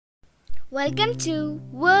Welcome to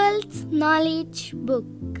World's Knowledge Book.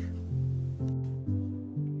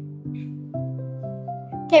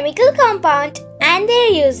 Chemical compound and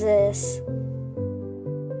their uses.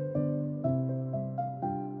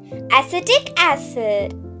 Acetic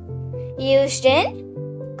acid, used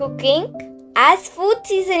in cooking, as food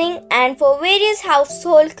seasoning and for various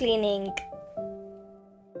household cleaning.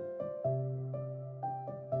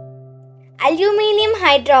 Aluminium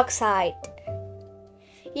hydroxide,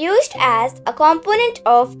 used as a component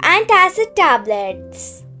of antacid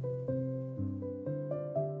tablets.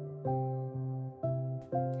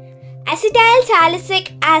 Acetyl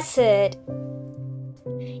salicylic acid,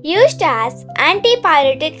 used as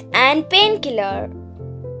antipyretic and painkiller.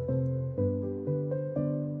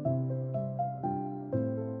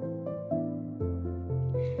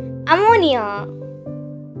 Ammonia,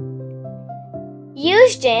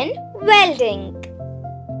 used in welding.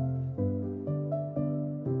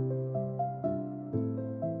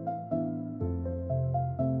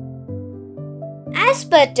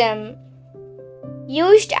 Aspartame,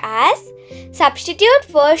 used as substitute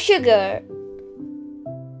for sugar.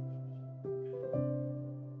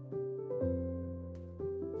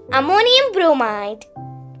 Ammonium bromide,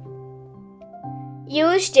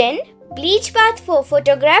 used in bleach bath for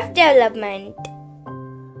photograph development.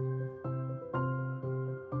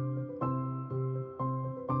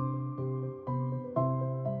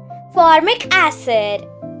 Formic acid,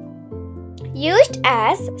 used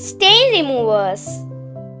as stain removers.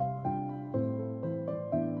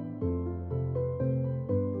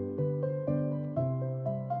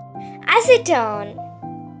 Acetone,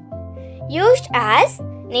 used as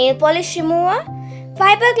nail polish remover,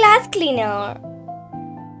 fiberglass cleaner.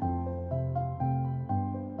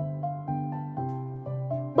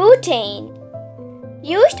 Butane,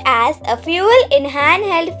 used as a fuel in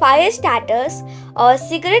handheld fire starters or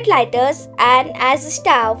cigarette lighters and as a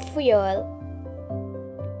stove fuel.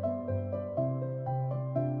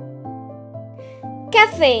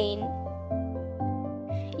 Caffeine,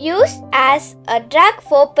 used as a drug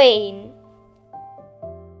for pain.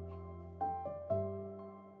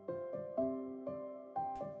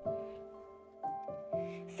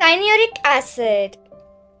 Cyanuric acid,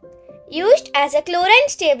 used as a chlorine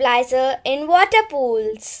stabilizer in water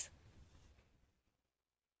pools.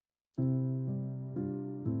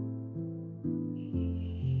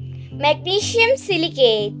 Magnesium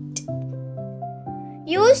silicate,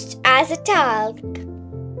 used as a talc.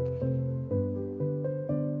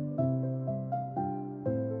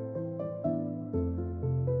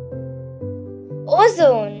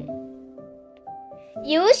 Ozone,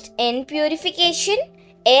 used in purification,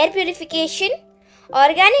 air purification,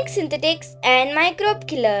 organic synthetics and microbe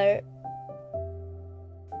killer.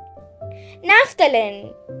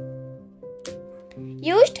 Naphthalene,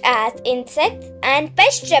 used as insect and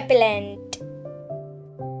pest repellent.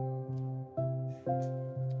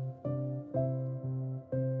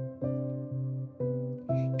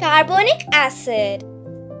 Carbonic acid,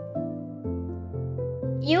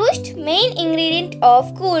 used main ingredient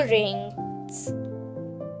of cool drinks.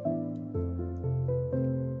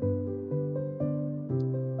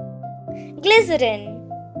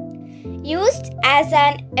 Glycerin, used as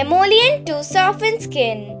an emollient to soften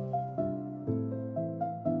skin.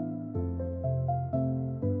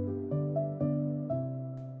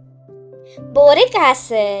 Boric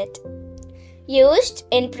acid, used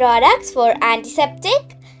in products for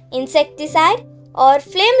antiseptic, insecticide or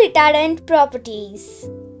flame retardant properties.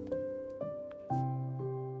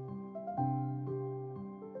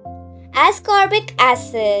 Ascorbic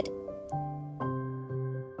acid,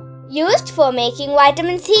 used for making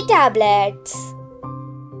vitamin C tablets.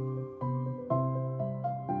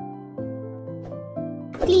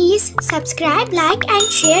 Please subscribe, like and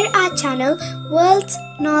share our channel World's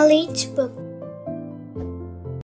Knowledge Book.